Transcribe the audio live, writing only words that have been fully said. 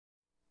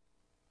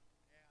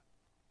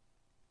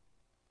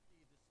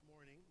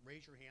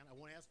raise your hand. I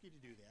won't ask you to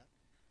do that.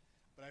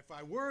 But if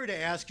I were to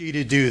ask you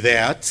to do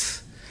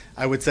that,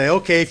 I would say,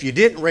 okay, if you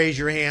didn't raise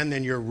your hand,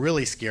 then you're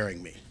really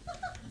scaring me.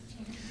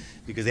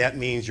 Because that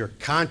means your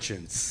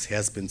conscience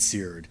has been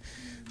seared.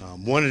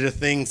 One of the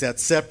things that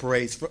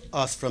separates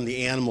us from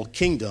the animal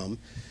kingdom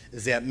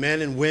is that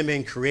men and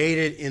women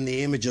created in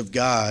the image of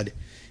God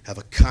have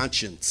a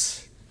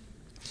conscience.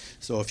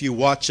 So if you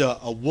watch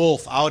a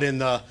wolf out in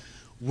the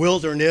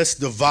wilderness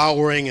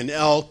devouring an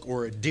elk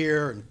or a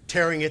deer and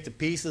tearing it to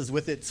pieces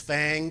with its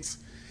fangs,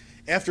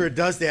 after it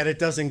does that, it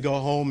doesn't go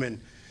home and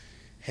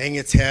hang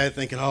its head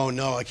thinking, oh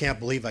no, I can't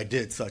believe I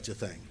did such a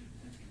thing.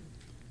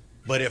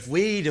 But if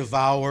we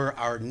devour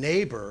our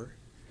neighbor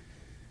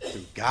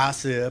through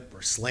gossip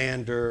or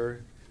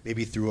slander,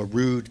 maybe through a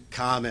rude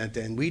comment,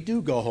 and we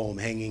do go home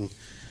hanging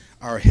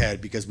our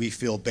head because we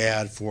feel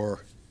bad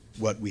for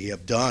what we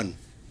have done.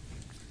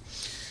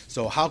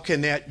 So how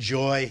can that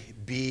joy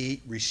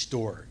be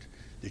restored?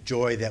 The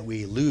joy that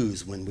we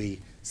lose when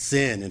we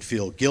sin and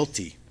feel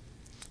guilty.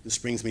 This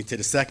brings me to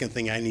the second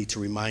thing I need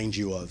to remind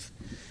you of.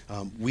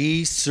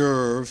 We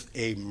serve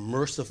a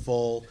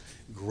merciful,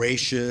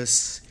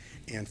 gracious,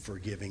 and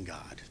forgiving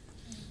God.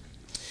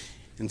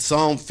 In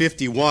Psalm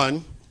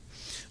 51,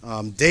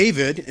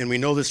 David, and we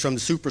know this from the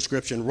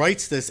superscription,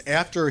 writes this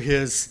after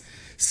his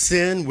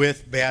sin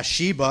with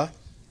Bathsheba,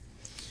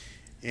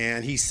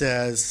 and he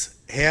says,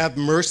 "Have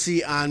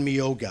mercy on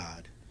me, O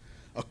God,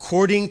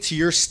 according to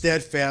your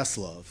steadfast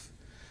love,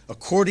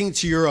 according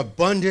to your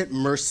abundant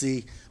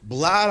mercy,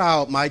 blot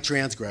out my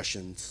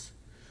transgressions.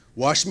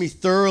 Wash me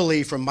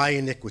thoroughly from my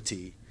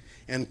iniquity,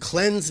 and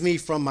cleanse me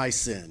from my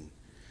sin.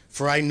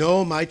 For I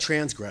know my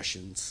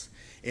transgressions,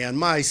 and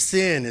my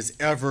sin is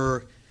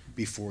ever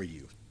before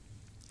you."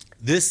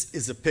 This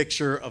is a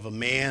picture of a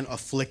man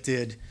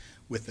afflicted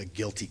with a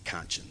guilty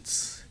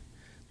conscience.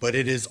 But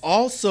it is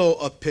also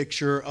a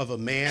picture of a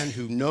man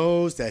who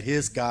knows that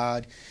his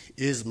God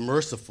is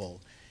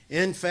merciful.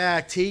 In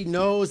fact, he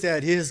knows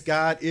that his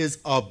God is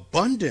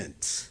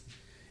abundant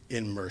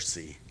in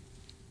mercy.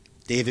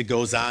 David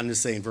goes on to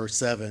say in verse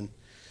 7,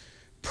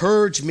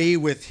 "Purge me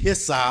with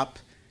hyssop,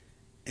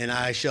 and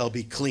I shall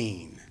be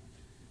clean."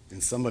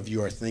 And some of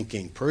you are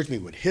thinking, purge me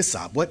with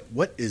hyssop?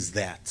 What is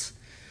that?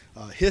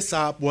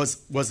 Hyssop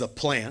was a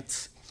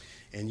plant,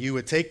 and you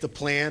would take the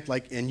plant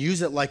and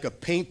use it like a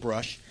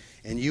paintbrush,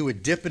 and you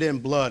would dip it in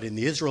blood. And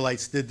the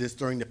Israelites did this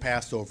during the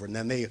Passover, and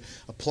then they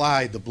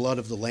applied the blood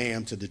of the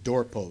lamb to the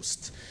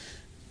doorposts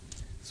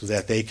so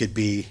that they could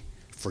be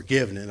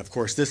forgiven. And of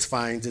course, this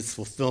finds its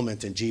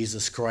fulfillment in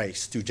Jesus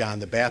Christ, who John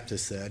the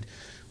Baptist said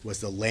was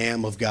the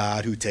Lamb of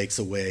God who takes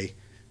away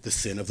the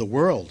sin of the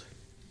world.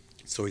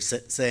 So he's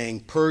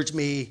saying, purge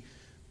me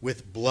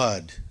with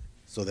blood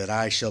so that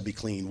I shall be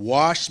clean.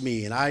 Wash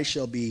me and I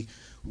shall be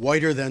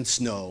whiter than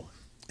snow.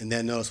 And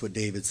then notice what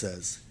David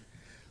says.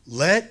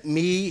 Let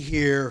me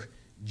hear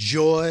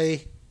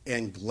joy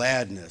and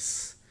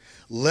gladness.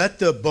 Let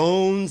the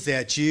bones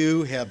that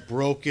you have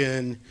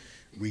broken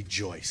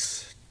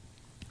rejoice.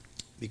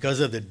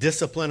 Because of the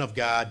discipline of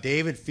God,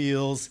 David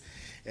feels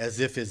as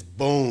if his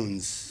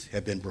bones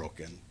have been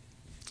broken.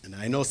 And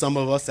I know some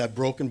of us have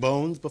broken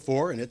bones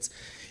before, and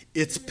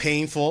it's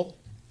painful.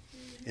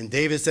 And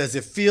David says,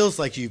 it feels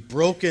like you've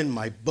broken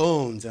my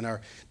bones and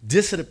are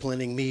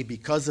disciplining me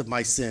because of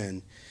my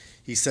sin.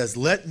 He says,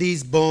 let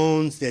these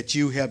bones that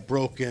you have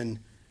broken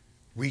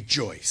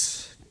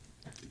rejoice.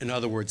 In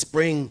other words,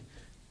 bring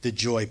the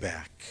joy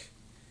back.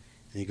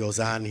 And he goes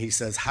on and he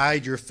says,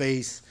 hide your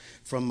face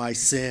from my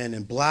sin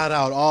and blot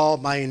out all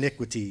my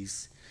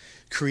iniquities.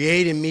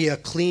 Create in me a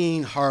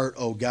clean heart,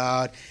 O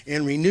God,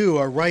 and renew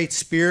a right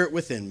spirit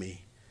within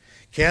me.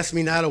 Cast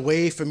me not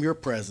away from your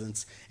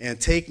presence,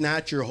 and take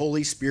not your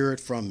Holy Spirit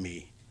from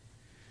me.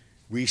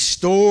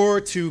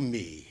 Restore to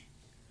me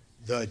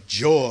the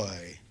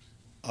joy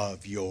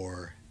of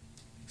your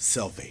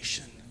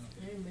salvation.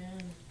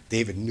 Amen.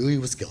 David knew he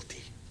was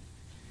guilty.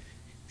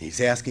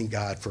 He's asking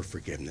God for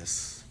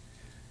forgiveness.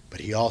 But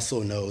he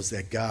also knows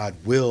that God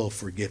will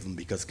forgive him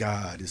because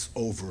God is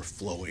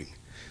overflowing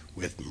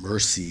with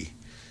mercy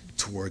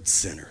towards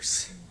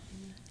sinners.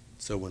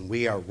 So when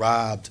we are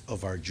robbed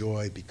of our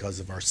joy because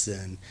of our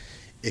sin,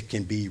 it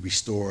can be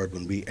restored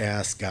when we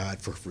ask God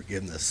for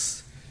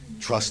forgiveness,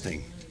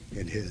 trusting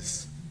in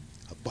his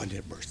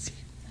abundant mercy.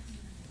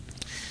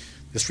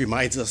 This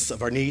reminds us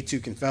of our need to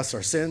confess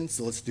our sins,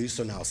 so let's do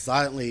so now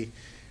silently,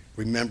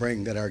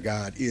 remembering that our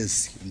God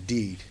is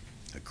indeed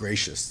a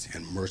gracious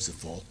and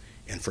merciful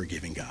and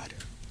forgiving God.